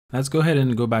Let's go ahead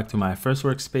and go back to my first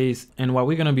workspace. And what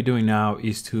we're going to be doing now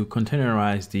is to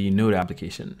containerize the Node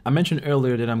application. I mentioned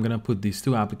earlier that I'm going to put these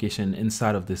two applications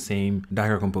inside of the same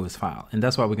Docker Compose file. And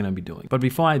that's what we're going to be doing. But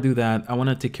before I do that, I want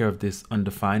to take care of this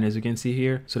undefined, as you can see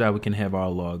here, so that we can have our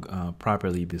log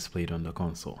properly displayed on the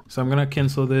console. So I'm going to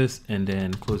cancel this and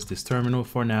then close this terminal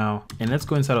for now. And let's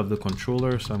go inside of the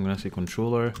controller. So I'm going to say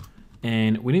controller.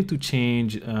 And we need to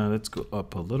change, let's go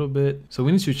up a little bit. So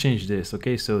we need to change this,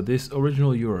 okay? So this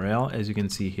original URL, as you can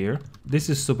see here, this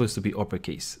is supposed to be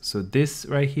uppercase. So this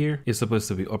right here is supposed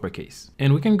to be uppercase.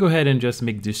 And we can go ahead and just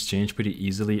make this change pretty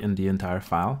easily in the entire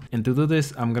file. And to do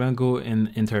this, I'm gonna go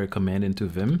and enter a command into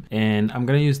Vim. And I'm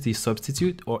gonna use the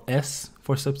substitute or S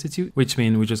for substitute, which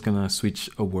means we're just gonna switch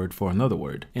a word for another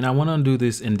word. And I wanna do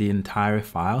this in the entire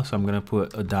file. So I'm gonna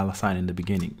put a $ in the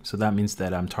beginning. So that means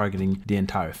that I'm targeting the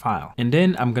entire file. And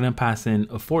then I'm gonna pass in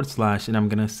a / and I'm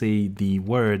gonna say the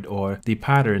word or the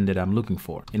pattern that I'm looking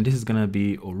for. And this is gonna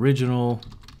be original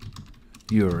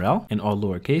URL in all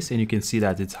lowercase, and you can see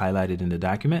that it's highlighted in the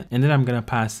document. And then I'm gonna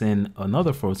pass in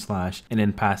another / and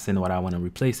then pass in what I wanna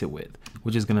replace it with,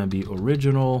 which is gonna be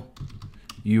original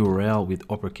URL with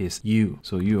uppercase U,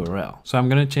 so URL. So I'm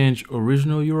gonna change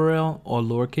original URL all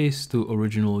lowercase to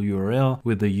original URL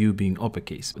with the U being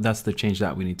uppercase. That's the change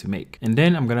that we need to make. And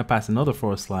then I'm gonna pass another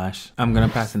 /. I'm gonna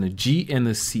pass in a G and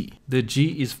a C. The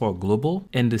G is for global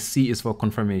and the C is for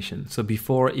confirmation. So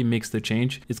before it makes the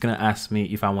change, it's gonna ask me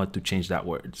if I want to change that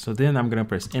word. So then I'm gonna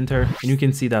press enter, and you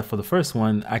can see that for the first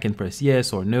one, I can press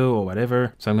yes or no or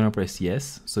whatever. So I'm gonna press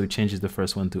yes. So it changes the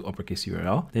first one to uppercase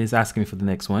URL. Then it's asking me for the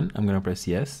next one. I'm gonna press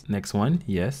yes, next one,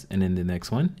 yes, and then the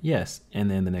next one, yes, and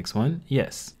then the next one,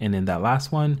 yes, and then that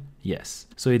last one, yes.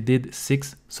 So it did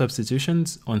 6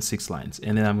 substitutions on 6 lines.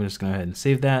 And then I'm just gonna go ahead and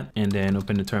save that and then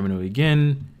open the terminal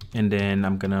again. And then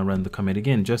I'm gonna run the command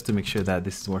again just to make sure that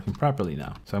this is working properly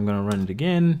now. So I'm gonna run it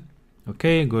again.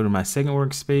 Okay, go to my second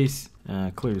workspace,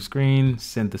 clear the screen,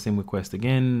 send the same request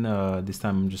again. This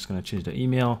time I'm just gonna change the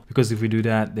email, because if we do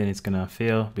that, then it's gonna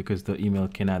fail because the email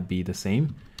cannot be the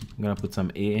same. I'm gonna put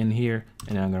some A in here,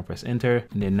 and then I'm gonna press enter.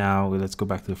 And then now let's go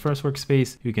back to the first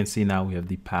workspace. You can see now we have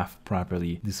the path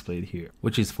properly displayed here,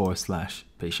 which is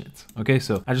 /patient. Okay,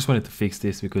 so I just wanted to fix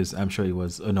this because I'm sure it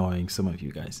was annoying some of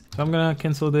you guys. So I'm gonna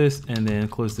cancel this and then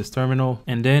close this terminal.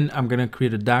 And then I'm gonna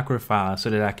create a Docker file so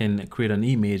that I can create an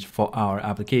image for our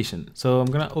application. So I'm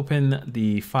gonna open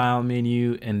the file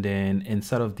menu, and then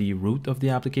inside of the root of the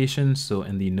application, so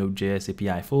in the Node.js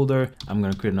API folder, I'm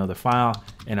gonna create another file,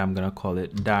 and I'm gonna call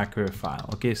it Docker file.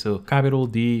 Okay, so capital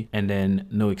D and then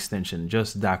no extension,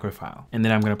 just Docker file. And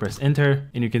then I'm gonna press enter,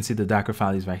 and you can see the Docker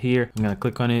file is right here. I'm gonna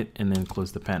click on it and then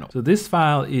close the panel. So this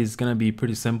file is gonna be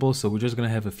pretty simple. So we're just gonna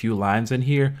have a few lines in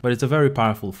here, but it's a very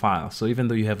powerful file. So even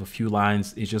though you have a few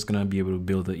lines, it's just gonna be able to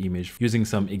build the image using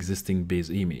some existing base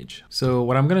image. So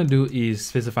what I'm gonna do is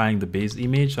specifying the base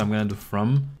image. So I'm gonna do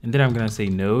from, and then I'm gonna say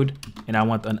node, and I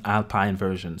want an Alpine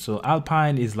version. So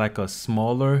Alpine is like a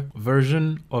smaller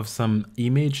version of some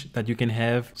image that you can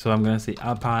have. So I'm gonna say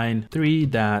Alpine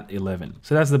 3.11.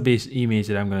 So that's the base image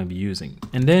that I'm gonna be using.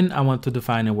 And then I want to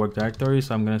define a work directory.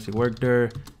 So I'm gonna say work dir,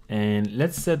 and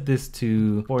let's set this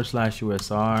to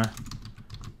 /usr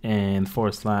and /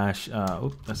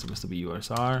 that's supposed to be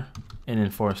USR, and then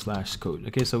 / code.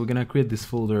 Okay, so we're gonna create this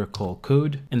folder called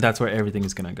code, and that's where everything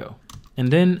is gonna go.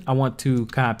 And then I want to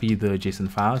copy the JSON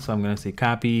file. So I'm gonna say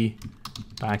copy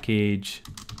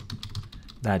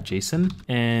package.json,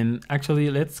 and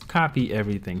actually let's copy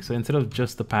everything. So instead of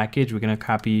just the package, we're gonna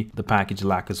copy the package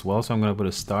lock as well. So I'm gonna put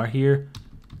a star here.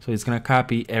 So it's gonna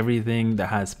copy everything that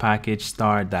has package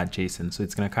star.json. So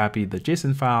it's gonna copy the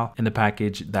JSON file and the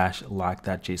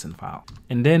package-lock.json file.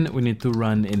 And then we need to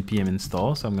run npm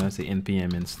install. So I'm gonna say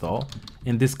npm install.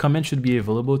 And this command should be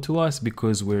available to us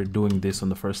because we're doing this on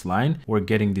the first line. We're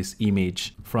getting this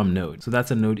image from Node. So that's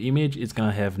a Node image. It's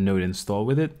gonna have Node install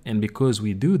with it. And because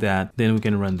we do that, then we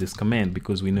can run this command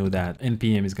because we know that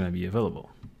npm is gonna be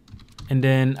available. And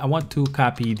then I want to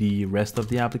copy the rest of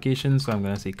the application. So I'm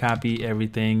going to say copy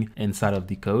everything inside of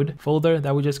the code folder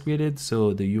that we just created.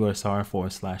 So the USR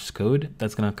 / code,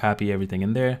 that's going to copy everything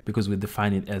in there because we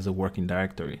define it as a working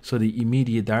directory. So the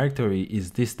immediate directory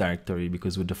is this directory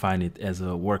because we define it as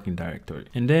a working directory.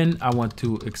 And then I want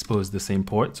to expose the same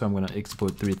port. So I'm going to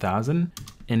export 3000.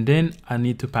 And then I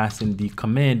need to pass in the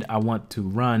command I want to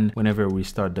run whenever we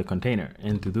start the container.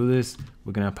 And to do this,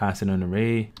 we're gonna pass in an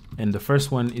array. And the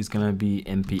first one is gonna be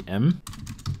npm.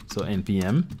 So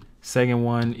npm. Second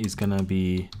one is gonna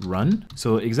be run.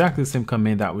 So exactly the same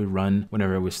command that we run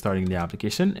whenever we're starting the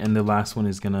application. And the last one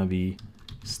is gonna be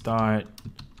start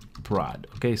prod.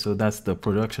 Okay, so that's the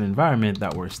production environment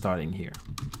that we're starting here.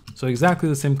 So exactly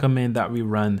the same command that we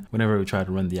run whenever we try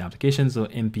to run the application. So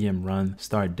npm run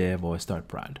start dev or start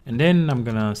prod. And then I'm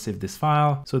gonna save this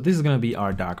file. So this is gonna be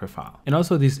our Docker file. And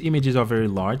also these images are very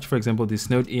large. For example,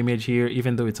 this node image here,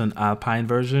 even though it's an Alpine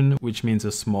version, which means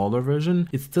a smaller version,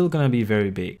 it's still gonna be very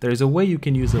big. There is a way you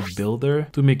can use a builder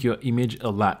to make your image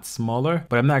a lot smaller,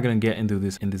 but I'm not gonna get into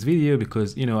this in this video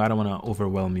because, you know, I don't wanna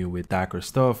overwhelm you with Docker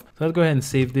stuff. So let's go ahead and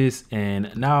save this.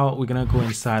 And now we're gonna go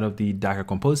inside of the Docker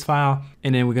compose file,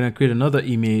 and then we're gonna create another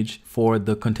image for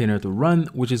the container to run,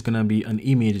 which is gonna be an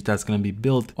image that's gonna be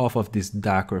built off of this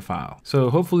Docker file. So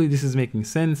hopefully this is making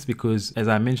sense, because as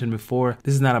I mentioned before,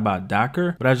 this is not about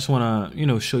Docker, but I just wanna, you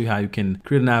know, show you how you can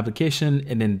create an application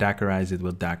and then Dockerize it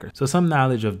with Docker. So some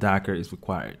knowledge of Docker is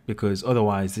required, because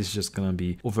otherwise this is just gonna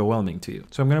be overwhelming to you.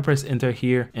 So I'm gonna press enter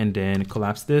here and then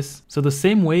collapse this. So the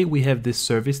same way we have this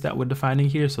service that we're defining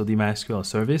here, so the MySQL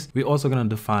service, we're also gonna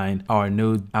define our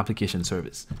node application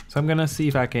service. So I'm gonna see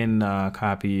if I can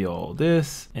copy all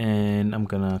this, and I'm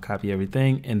gonna copy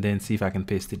everything and then see if I can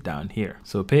paste it down here.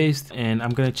 So paste, and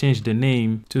I'm gonna change the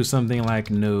name to something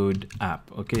like node app.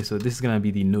 Okay, so this is gonna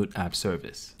be the node app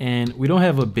service. And we don't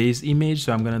have a base image,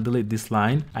 so I'm gonna delete this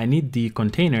line. I need the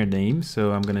container name,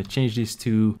 so I'm gonna change this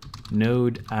to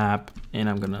node app, and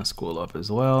I'm gonna scroll up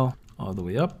as well, all the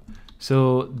way up.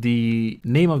 So the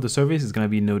name of the service is going to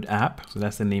be node app. So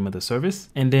that's the name of the service.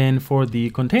 And then for the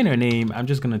container name, I'm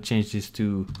just going to change this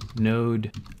to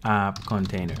node app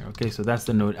container. Okay, so that's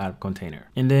the node app container.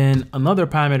 And then another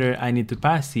parameter I need to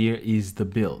pass here is the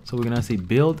build. So we're going to say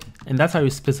build, and that's how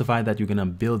you specify that you're going to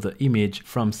build the image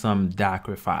from some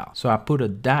Docker file. So I put a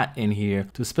dot in here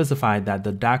to specify that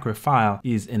the Docker file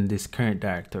is in this current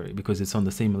directory because it's on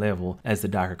the same level as the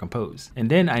Docker compose. And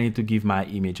then I need to give my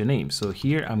image a name. So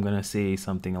here I'm going to say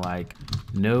something like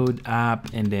node app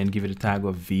and then give it a tag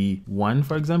of v1,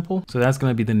 for example. So that's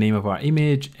going to be the name of our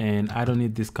image, and I don't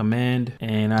need this command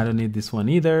and I don't need this one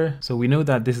either. So we know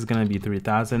that this is going to be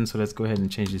 3000. So let's go ahead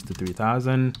and change this to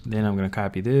 3000. Then I'm going to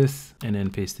copy this and then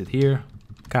paste it here,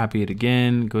 copy it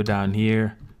again, go down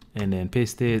here and then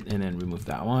paste it and then remove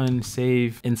that one,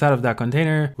 save. Inside of that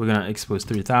container, we're gonna expose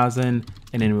 3000,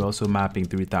 and then we're also mapping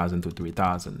 3000 to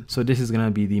 3000. So this is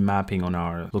gonna be the mapping on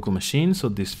our local machine. So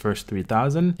this first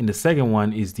 3000, and the second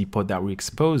one is the port that we're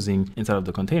exposing inside of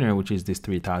the container, which is this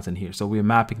 3000 here. So we're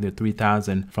mapping the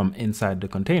 3000 from inside the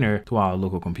container to our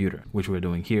local computer, which we're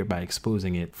doing here by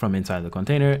exposing it from inside the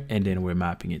container, and then we're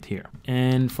mapping it here.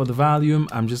 And for the volume,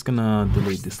 I'm just gonna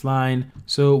delete this line.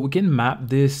 So we can map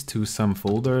this to some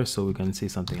folder. So we can say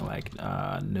something like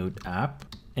node app,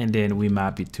 and then we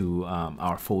map it to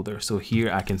our folder. So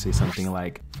here I can say something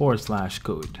like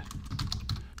 /code.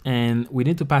 And we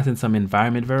need to pass in some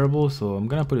environment variables. So I'm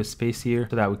gonna put a space here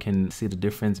so that we can see the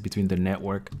difference between the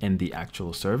network and the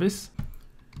actual service.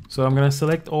 So I'm gonna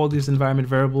select all these environment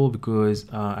variable because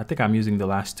I think I'm using the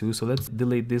last two. So let's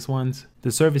delete these ones.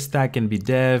 The service tag can be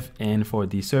dev, and for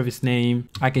the service name,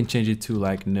 I can change it to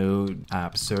like node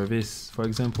app service, for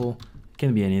example.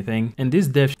 Can be anything, and this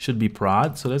dev should be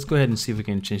prod. So let's go ahead and see if we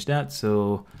can change that.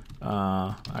 So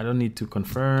I don't need to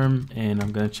confirm, and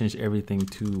I'm gonna change everything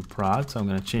to prod. So I'm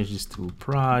gonna change this to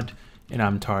prod, and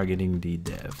I'm targeting the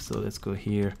dev. So let's go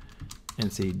here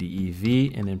and say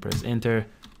dev and then press enter,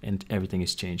 and everything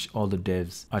is changed. All the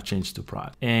devs are changed to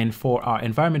prod. And for our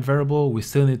environment variable, we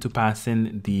still need to pass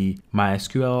in the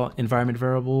MySQL environment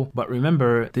variable. But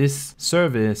remember, this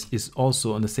service is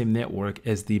also on the same network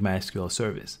as the MySQL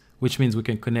service, which means we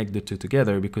can connect the two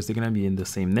together because they're gonna be in the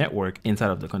same network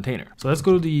inside of the container. So let's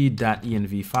go to the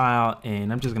 .env file,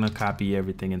 and I'm just gonna copy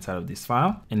everything inside of this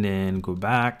file and then go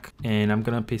back, and I'm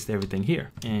gonna paste everything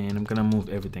here, and I'm gonna move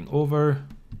everything over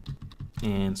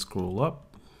and scroll up.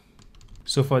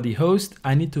 So for the host,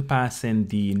 I need to pass in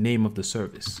the name of the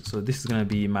service. So this is going to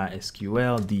be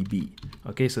MySQL DB.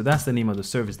 Okay, so that's the name of the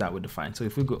service that we define. So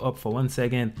if we go up for 1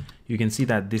 second, you can see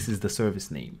that this is the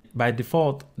service name. By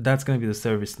default, that's going to be the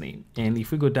service name. And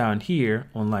if we go down here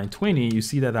on line 20, you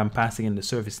see that I'm passing in the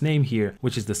service name here,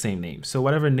 which is the same name. So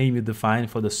whatever name you define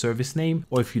for the service name,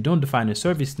 or if you don't define a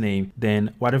service name,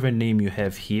 then whatever name you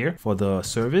have here for the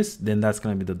service, then that's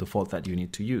going to be the default that you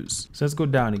need to use. So let's go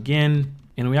down again.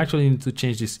 And we actually need to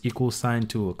change this equal sign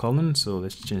to a colon. So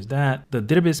let's change that. The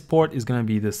database port is going to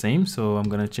be the same. So I'm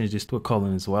going to change this to a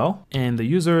colon as well. And the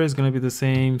user is going to be the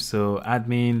same. So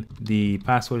admin, the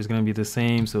password is going to be the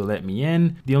same. So let me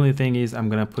in. The only thing is I'm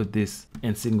going to put this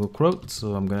in single quote.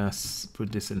 So I'm going to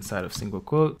put this inside of single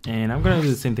quote. And I'm going to do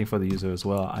the same thing for the user as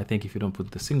well. I think if you don't put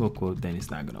the single quote, then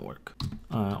it's not going to work.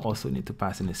 Also need to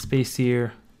pass in a space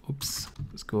here. Oops,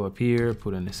 let's go up here,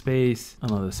 put in a space,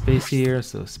 another space here,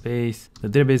 so space. The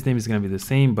database name is going to be the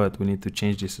same, but we need to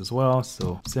change this as well.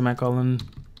 So semicolon,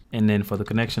 And then for the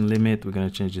connection limit, we're going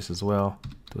to change this as well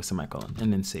to a semicolon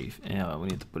and then save. And we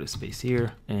need to put a space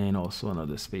here and also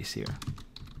another space here.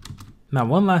 Now,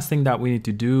 one last thing that we need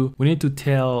to do, we need to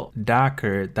tell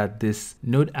Docker that this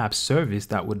Node app service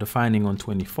that we're defining on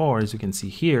 24, as you can see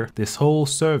here, this whole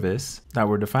service that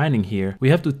we're defining here, we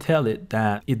have to tell it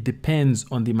that it depends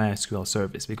on the MySQL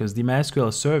service, because the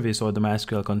MySQL service or the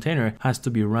MySQL container has to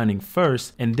be running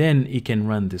first, and then it can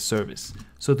run this service.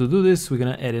 So to do this, we're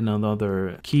going to add in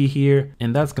another key here,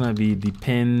 and that's going to be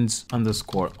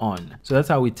depends_on. So that's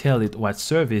how we tell it what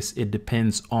service it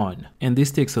depends on. And this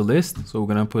takes a list. So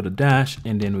we're going to put a dash,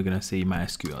 and then we're going to say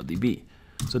MySQL DB.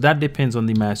 So that depends on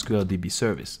the MySQL DB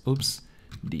service. Oops,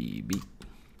 DB.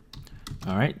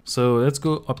 All right, so let's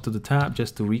go up to the top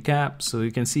just to recap. So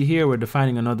you can see here, we're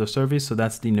defining another service. So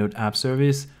that's the Node app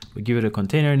service. We give it a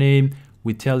container name.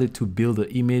 We tell it to build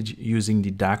the image using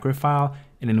the Docker file.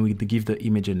 And then we give the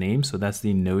image a name. So that's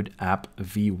the Node app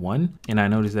v1. And I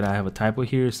noticed that I have a typo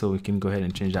here, so we can go ahead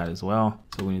and change that as well.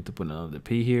 So we need to put another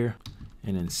P here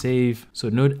and then save. So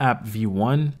Node app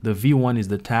v1, the v1 is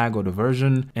the tag or the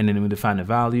version, and then we define a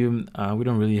value. We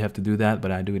don't really have to do that,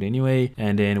 but I do it anyway.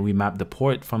 And then we map the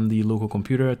port from the local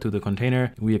computer to the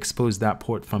container. We expose that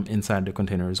port from inside the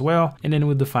container as well. And then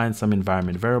we define some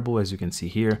environment variable. As you can see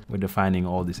here, we're defining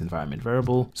all this environment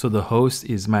variable. So the host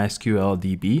is MySQL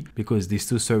DB, because these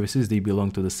two services, they belong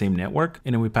to the same network.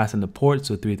 And then we pass in the port,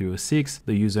 so 3306,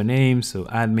 the username, so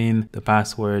admin, the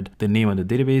password, the name of the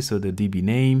database, so the DB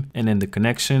name, and then the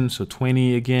connection, so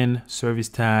 20 again, service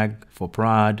tag for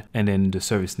prod, and then the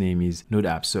service name is Node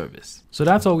app service. So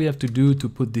that's all we have to do to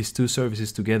put these two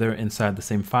services together inside the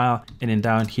same file. And then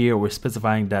down here, we're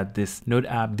specifying that this Node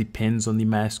app depends on the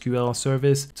MySQL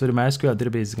service. So the MySQL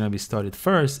database is going to be started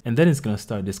first, and then it's going to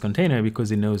start this container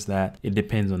because it knows that it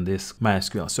depends on this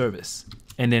MySQL service.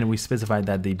 And then we specify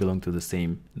that they belong to the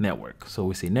same network. So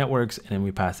we say networks, and then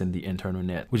we pass in the internal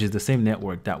net, which is the same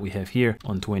network that we have here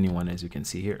on 21, as you can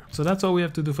see here. So that's all we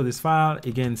have to do for this file.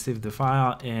 Again, save the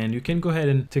file, and you can go ahead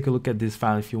and take a look at this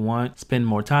file if you want, spend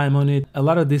more time on it. A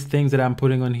lot of these things that I'm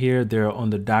putting on here, they're on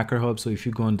the Docker Hub. So if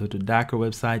you go into the Docker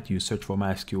website, you search for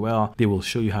MySQL, they will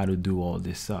show you how to do all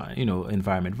this,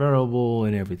 environment variable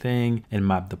and everything, and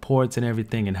map the ports and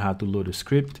everything, and how to load a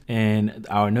script. And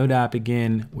our Node app,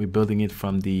 again, we're building it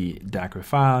from the Docker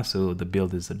file. So the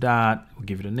build is a dot, we'll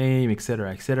give it a name,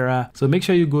 etc., etc. So make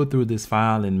sure you go through this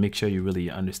file and make sure you really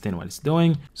understand what it's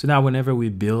doing. So now whenever we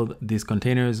build these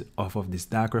containers off of this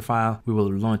Docker file, we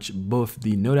will launch both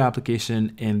the Node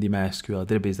application and the MySQL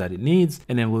database that it needs,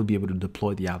 and then we'll be able to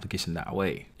deploy the application that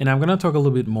way. And I'm going to talk a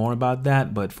little bit more about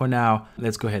that, but for now,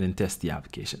 let's go ahead and test the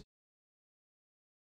application.